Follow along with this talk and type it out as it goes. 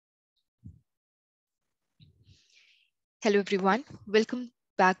Hello everyone, welcome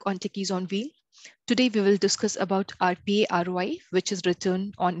back on Techies on Wheel. Today we will discuss about RPA ROI, which is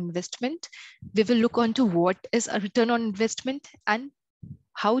return on investment. We will look onto what is a return on investment and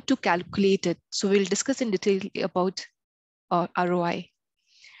how to calculate it. So we'll discuss in detail about ROI.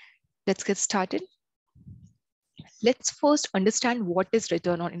 Let's get started. Let's first understand what is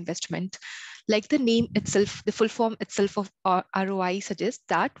return on investment. Like the name itself, the full form itself of ROI suggests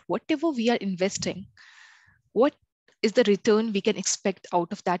that whatever we are investing, what is the return we can expect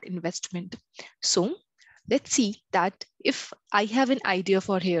out of that investment. So let's see that if I have an idea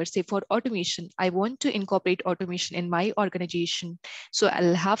for here, say for automation, I want to incorporate automation in my organization. So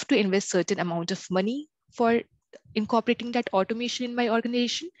I'll have to invest certain amount of money for incorporating that automation in my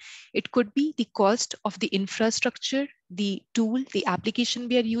organization. It could be the cost of the infrastructure, the tool, the application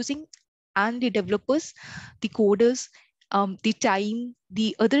we are using, and the developers, the coders, the time,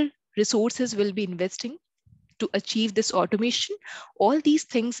 the other resources we'll be investing to achieve this automation. All these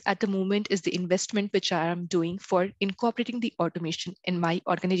things at the moment is the investment which I am doing for incorporating the automation in my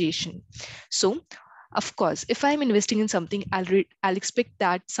organization. So of course, if I'm investing in something, I'll expect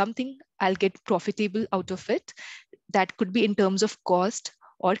that something I'll get profitable out of it. That could be in terms of cost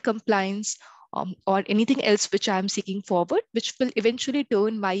or compliance or anything else which I'm seeking forward, which will eventually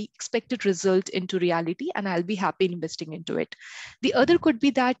turn my expected result into reality and I'll be happy investing into it. The other could be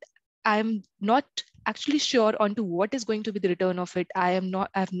that I'm not actually sure onto what is going to be the return of it. I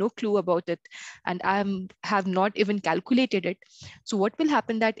have no clue about it, and have not even calculated it. So what will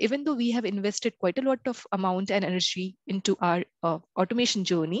happen that even though we have invested quite a lot of amount and energy into our automation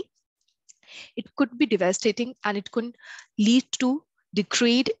journey, it could be devastating and it could lead to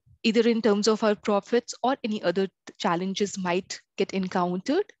degrade either in terms of our profits or any other challenges might get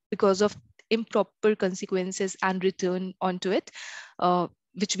encountered because of improper consequences and return onto it,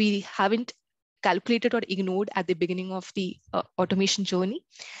 which we haven't calculated or ignored at the beginning of the automation journey,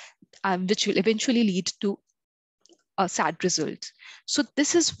 which will eventually lead to a sad result. So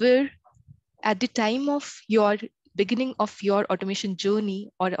this is where at the time of your beginning of your automation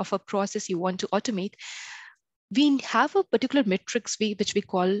journey or of a process you want to automate, we have a particular metrics which we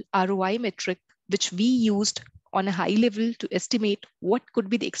call ROI metric, which we used on a high level to estimate what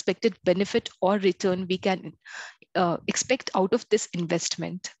could be the expected benefit or return we can expect out of this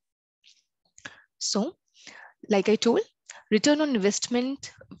investment. So, like I told, return on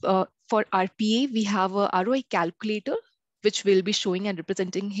investment for RPA, we have a ROI calculator, which we'll be showing and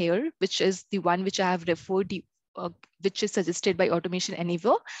representing here, which is the one which I have referred you, which is suggested by Automation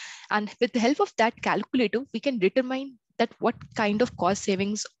Anywhere. And with the help of that calculator, we can determine that what kind of cost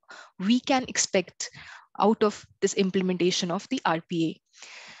savings we can expect out of this implementation of the RPA.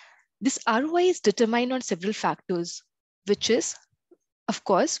 This ROI is determined on several factors, which is, of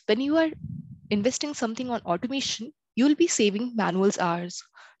course, when you are investing something on automation, you'll be saving manual hours.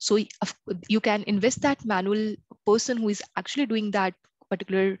 So you can invest that manual person who is actually doing that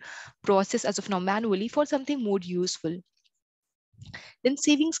particular process as of now manually for something more useful. Then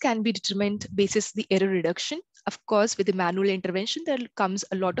savings can be determined basis the error reduction. Of course, with the manual intervention, there comes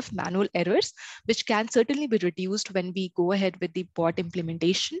a lot of manual errors, which can certainly be reduced when we go ahead with the bot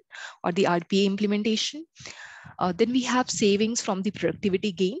implementation or the RPA implementation. Then we have savings from the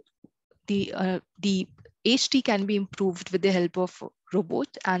productivity gain. The HT can be improved with the help of robot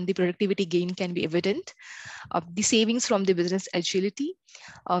and the productivity gain can be evident. The savings from the business agility,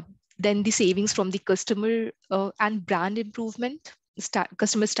 then the savings from the customer and brand improvement,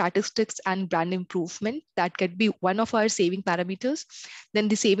 customer statistics and brand improvement, that could be one of our saving parameters. Then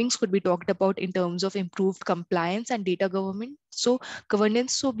the savings could be talked about in terms of improved compliance and data governance. So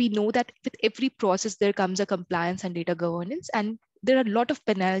we know that with every process, there comes a compliance and data governance, and there are a lot of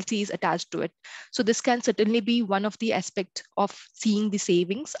penalties attached to it. So this can certainly be one of the aspects of seeing the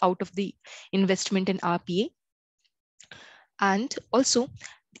savings out of the investment in RPA. And also,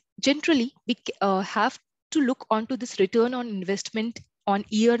 generally, we have to look onto this return on investment on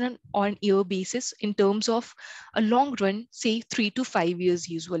year basis in terms of a long run, say 3 to 5 years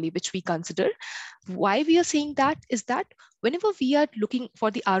usually, which we consider. Why we are saying that is that whenever we are looking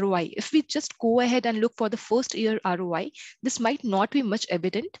for the ROI, if we just go ahead and look for the first year ROI, this might not be much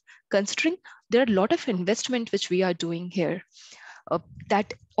evident considering there are a lot of investment which we are doing here.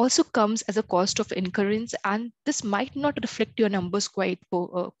 That also comes as a cost of incurrence, and this might not reflect your numbers quite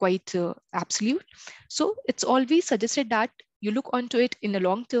absolute. So it's always suggested that you look onto it in the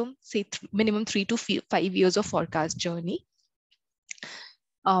long term, say minimum 3 to 5 years of forecast journey.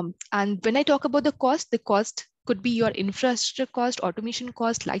 And when I talk about the cost could be your infrastructure cost, automation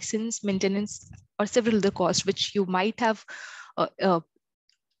cost, license, maintenance, or several other costs which you might have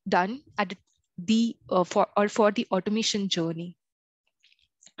done at the for the automation journey.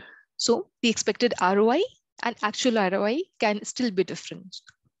 So the expected ROI and actual ROI can still be different.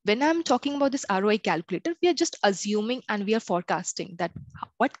 When I'm talking about this ROI calculator, we are just assuming and we are forecasting that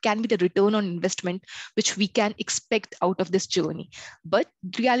what can be the return on investment which we can expect out of this journey. But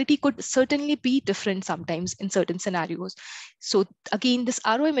reality could certainly be different sometimes in certain scenarios. So again, this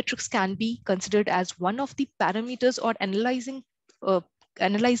ROI metrics can be considered as one of the parameters or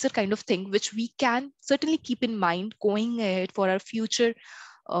analyzer kind of thing, which we can certainly keep in mind going ahead for our future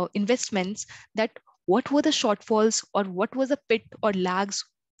investments, that what were the shortfalls or what was the pit or lags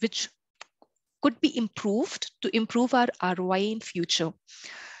which could be improved to improve our ROI in future.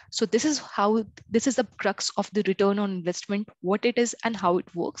 So this is the crux of the return on investment, what it is and how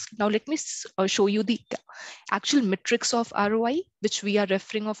it works. Now let me show you the actual metrics of ROI, which we are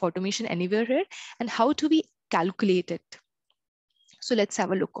referring of automation anywhere here, and how do we calculate it. So let's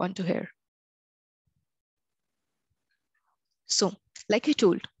have a look onto here. So like I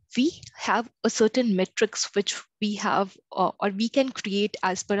told, we have a certain metrics which we have or we can create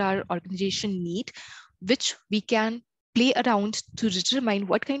as per our organization need, which we can play around to determine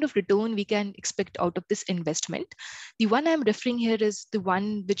what kind of return we can expect out of this investment. The one I'm referring here is the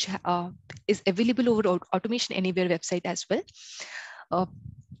one which is available over Automation Anywhere website as well.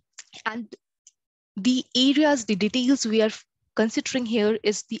 And the areas, the details we are considering here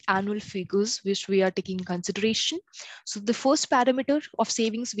is the annual figures which we are taking in consideration. So the first parameter of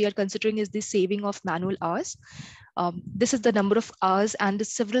savings we are considering is the saving of manual hours. This is the number of hours and the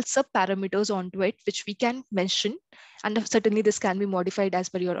several sub parameters onto it, which we can mention. And certainly this can be modified as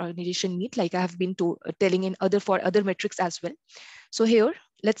per your organization need, like I have been telling in for other metrics as well. So here,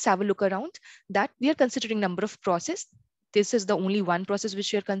 let's have a look around that we are considering number of process. This is the only one process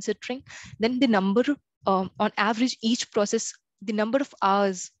which we are considering. Then the number on average, each process, the number of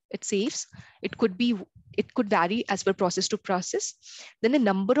hours it saves, it could vary as per process to process. Then the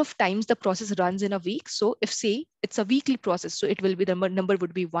number of times the process runs in a week. So if say it's a weekly process, so it will be the number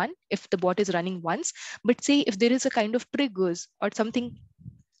would be 1 if the bot is running once. But say if there is a kind of triggers or something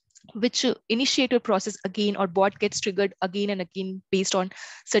which initiate a process again, or bot gets triggered again and again based on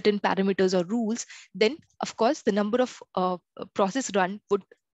certain parameters or rules, then of course the number of process run would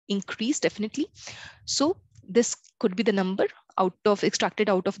increase definitely. So this could be the number extracted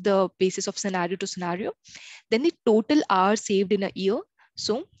out of the basis of scenario to scenario. Then the total hours saved in a year.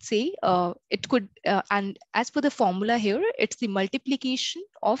 So say it could, and as per the formula here, it's the multiplication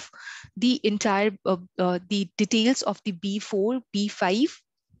of the entire, the details of the B4, B5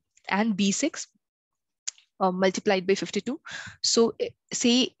 and B6 multiplied by 52. So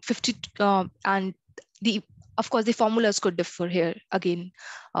say 50 and of course, the formulas could differ here again,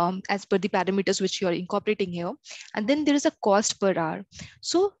 as per the parameters which you are incorporating here. And then there is a cost per hour.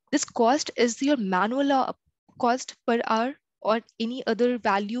 So this cost is your manual cost per hour or any other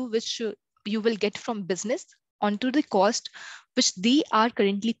value which you will get from business onto the cost which they are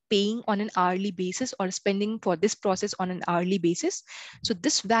currently paying on an hourly basis or spending for this process on an hourly basis. So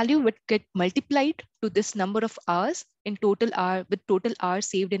this value would get multiplied to this number of hours in total hour with total hours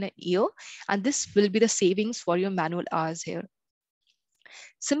saved in a year. And this will be the savings for your manual hours here.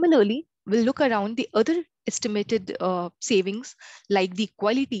 Similarly, we'll look around the other estimated savings, like the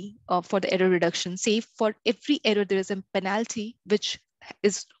quality for the error reduction. Say for every error, there is a penalty, which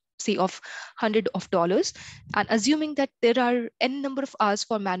is say of $100. And assuming that there are n number of hours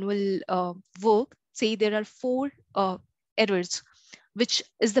for manual work, say there are 4 errors, which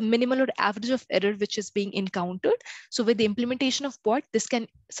is the minimal or average of error which is being encountered. So with the implementation of bot, this can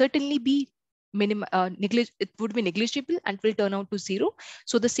certainly be it would be negligible and will turn out to 0.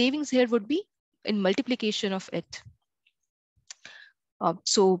 So the savings here would be in multiplication of it.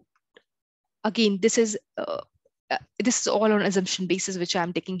 So again, this is all on assumption basis, which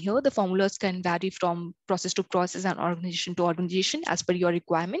I'm taking here. The formulas can vary from process to process and organization to organization as per your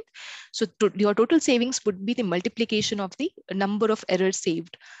requirement. So your total savings would be the multiplication of the number of errors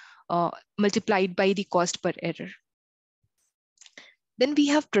saved multiplied by the cost per error. Then we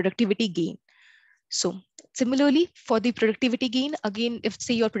have productivity gain. So similarly, for the productivity gain, again, if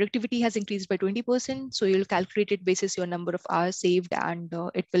say your productivity has increased by 20%, so you'll calculate it basis your number of hours saved, and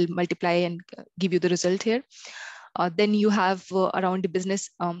it will multiply and give you the result here. Then you have around the business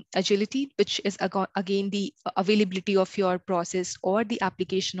agility, which is again the availability of your process or the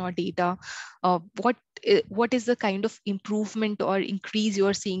application or data. What is the kind of improvement or increase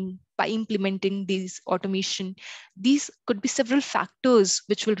you're seeing by implementing these automation? These could be several factors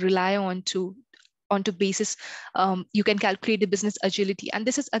which will rely on to onto basis, you can calculate the business agility. And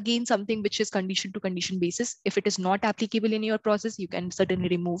this is again something which is condition to condition basis. If it is not applicable in your process, you can certainly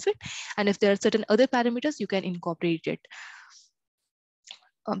remove it. And if there are certain other parameters, you can incorporate it.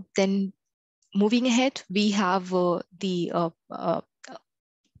 Then moving ahead, we have the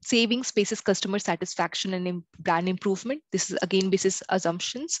savings basis customer satisfaction and brand improvement. This is again basis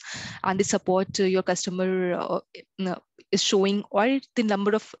assumptions, and the support your customer is showing, or the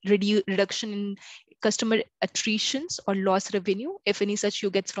number of reduction in customer attritions or loss revenue. If any such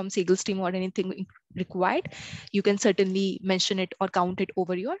you get from sales team or anything required, you can certainly mention it or count it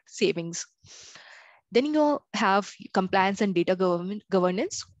over your savings. Then you have compliance and data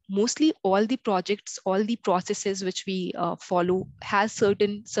governance. Mostly all the projects, all the processes which we follow has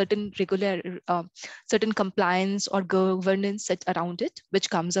certain regular, certain compliance or governance set around it, which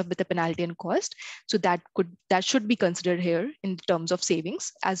comes up with a penalty and cost. So that should be considered here in terms of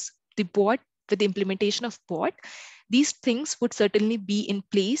savings. As the bot, with the implementation of bot, these things would certainly be in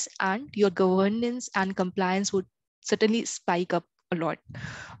place, and your governance and compliance would certainly spike up a lot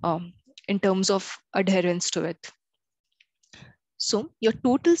in terms of adherence to it. So your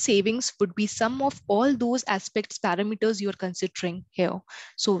total savings would be sum of all those aspects, parameters you're considering here.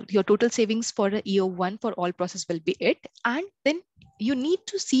 So your total savings for a year one for all process will be it. And then you need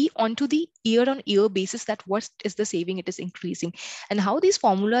to see onto the year-on-year basis that what is the saving it is increasing, and how these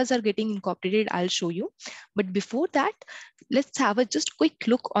formulas are getting incorporated, I'll show you. But before that, let's have a just quick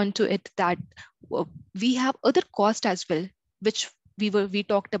look onto it, that we have other cost as well, which we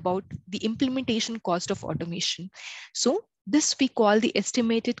talked about the implementation cost of automation. So this we call the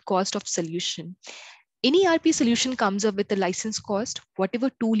estimated cost of solution. Any RP solution comes up with a license cost.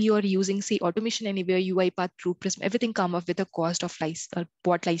 Whatever tool you are using, say Automation Anywhere, UiPath, blueprism, everything come up with a cost of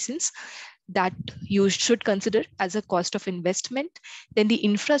bot license that you should consider as a cost of investment. Then the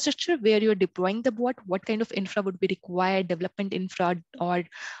infrastructure where you're deploying the bot, what kind of infra would be required, development infra, or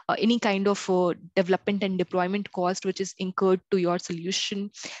any kind of development and deployment cost which is incurred to your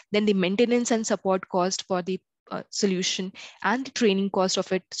solution. Then the maintenance and support cost for the solution, and the training cost of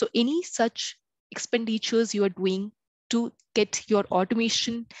it. So any such expenditures you are doing to get your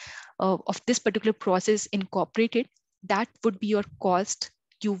automation of this particular process incorporated, that would be your cost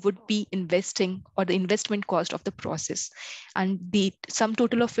you would be investing, or the investment cost of the process. And the sum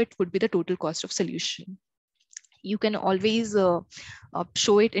total of it would be the total cost of solution. You can always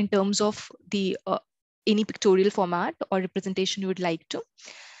show it in terms of the any pictorial format or representation you would like to.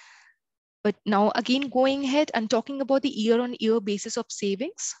 But now again, going ahead and talking about the year-on-year basis of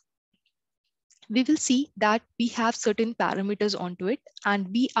savings, we will see that we have certain parameters onto it, and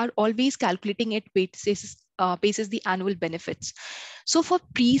we are always calculating it basis the annual benefits. So for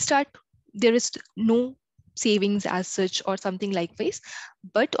pre-start, there is no savings as such or something like this,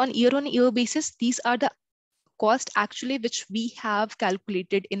 but on year-on-year basis, these are the cost actually which we have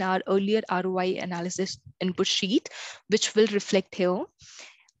calculated in our earlier ROI analysis input sheet, which will reflect here.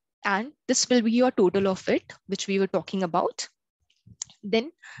 And this will be your total of it, which we were talking about.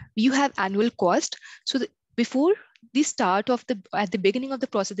 Then you have annual cost. So before the start of at the beginning of the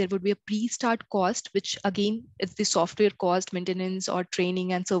process, there would be a pre-start cost, which again is the software cost, maintenance or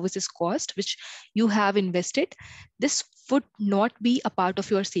training and services cost, which you have invested. This would not be a part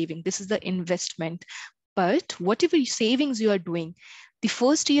of your saving. This is the investment. But whatever savings you are doing, the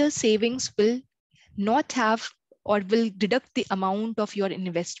first year savings will not have, or will deduct the amount of your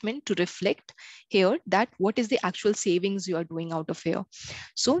investment to reflect here that what is the actual savings you are doing out of here.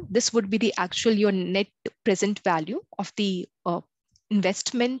 So this would be the actual your net present value of the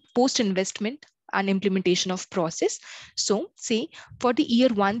investment, post-investment and implementation of process. So say for the year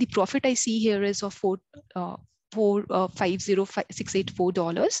one, the profit I see here is of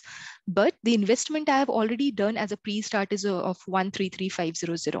 $50684, but the investment I have already done as a pre-start is of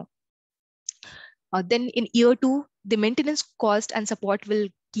 133,500. Then in year two, the maintenance cost and support will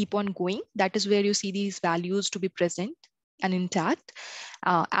keep on going. That is where you see these values to be present and intact.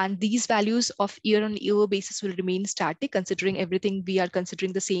 And these values of year-on-year basis will remain static, considering everything we are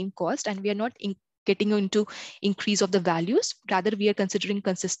considering the same cost, and we are not getting into increase of the values. Rather, we are considering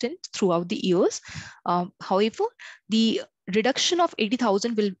consistent throughout the years. However, the reduction of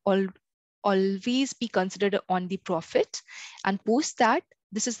 80,000 will always be considered on the profit, and post that,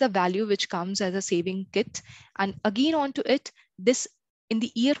 this is the value which comes as a saving kit. And again onto it, this in the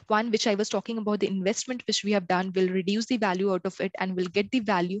year one, which I was talking about, the investment which we have done will reduce the value out of it and will get the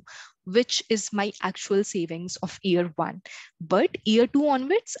value which is my actual savings of year one. But year two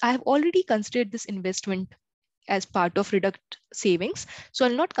onwards, I have already considered this investment as part of reduct savings. So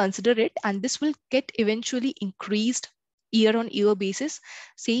I'll not consider it, and this will get eventually increased year-on-year basis.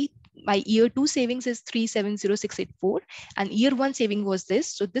 Say my year 2 savings is 370,684 and year 1 saving was this.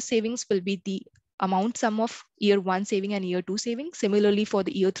 So this savings will be the amount sum of year 1 saving and year 2 saving. Similarly for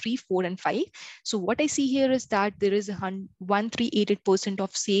the year 3, 4 and 5. So what I see here is that there is 1388%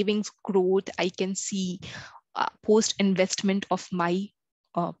 of savings growth I can see post investment of my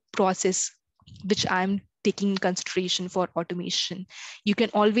process, which I'm taking in consideration for automation. You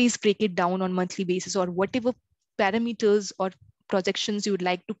can always break it down on monthly basis or whatever parameters or projections you would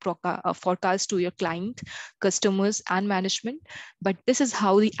like to forecast to your client, customers, and management. But this is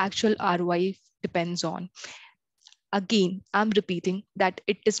how the actual ROI depends on. Again, I'm repeating that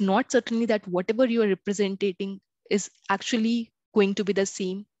it is not certainly that whatever you are representing is actually going to be the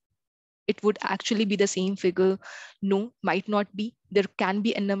same. It would actually be the same figure. No, might not be. There can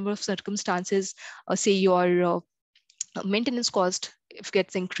be a number of circumstances, say your maintenance cost if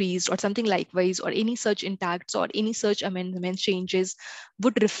gets increased or something likewise, or any such impacts or any such amendment changes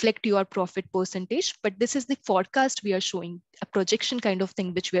would reflect your profit percentage. But this is the forecast we are showing, a projection kind of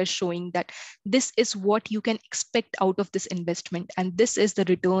thing, which we are showing that this is what you can expect out of this investment. And this is the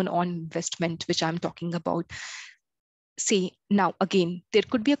return on investment, which I'm talking about. Say now, again, there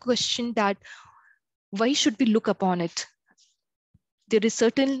could be a question that why should we look upon it? There is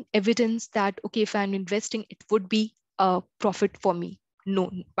certain evidence that, okay, if I'm investing, it would be a profit for me.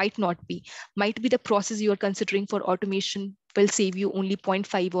 No, might not be. Might be the process you are considering for automation will save you only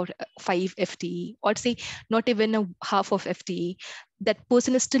 0.5 or 5 FTE, or say not even a half of FTE. That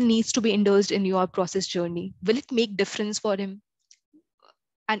person still needs to be endorsed in your process journey. Will it make difference for him?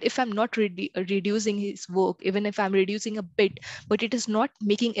 And if I'm not reducing his work, even if I'm reducing a bit, but it is not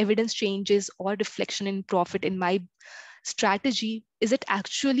making evidence changes or reflection in profit in my strategy, is it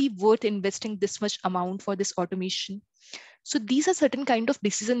actually worth investing this much amount for this automation? So these are certain kind of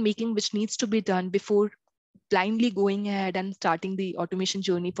decision making which needs to be done before blindly going ahead and starting the automation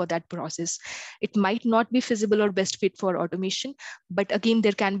journey for that process. It might not be feasible or best fit for automation, but again,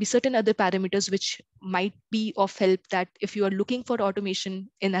 there can be certain other parameters which might be of help, that if you are looking for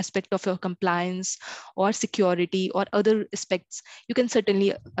automation in aspect of your compliance or security or other aspects, you can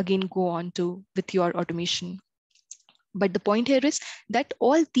certainly again go on to with your automation. But the point here is that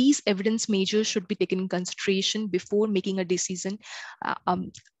all these evidence measures should be taken in consideration before making a decision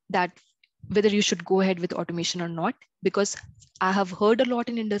that whether you should go ahead with automation or not. Because I have heard a lot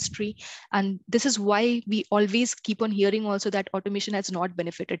in industry, and this is why we always keep on hearing also that automation has not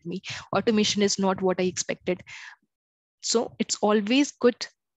benefited me. Automation is not what I expected. So it's always good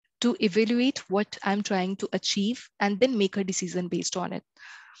to evaluate what I'm trying to achieve and then make a decision based on it.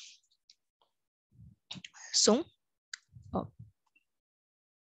 So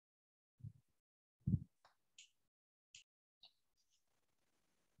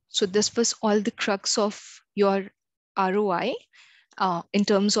So this was all the crux of your ROI. In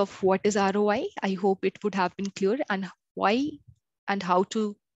terms of what is ROI, I hope it would have been clear, and why and how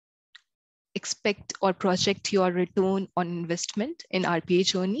to expect or project your return on investment in RPA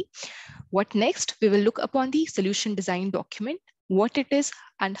journey. What next? We will look upon the solution design document, what it is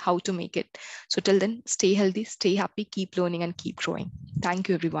and how to make it. So till then, stay healthy, stay happy, keep learning and keep growing. Thank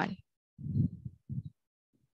you, everyone.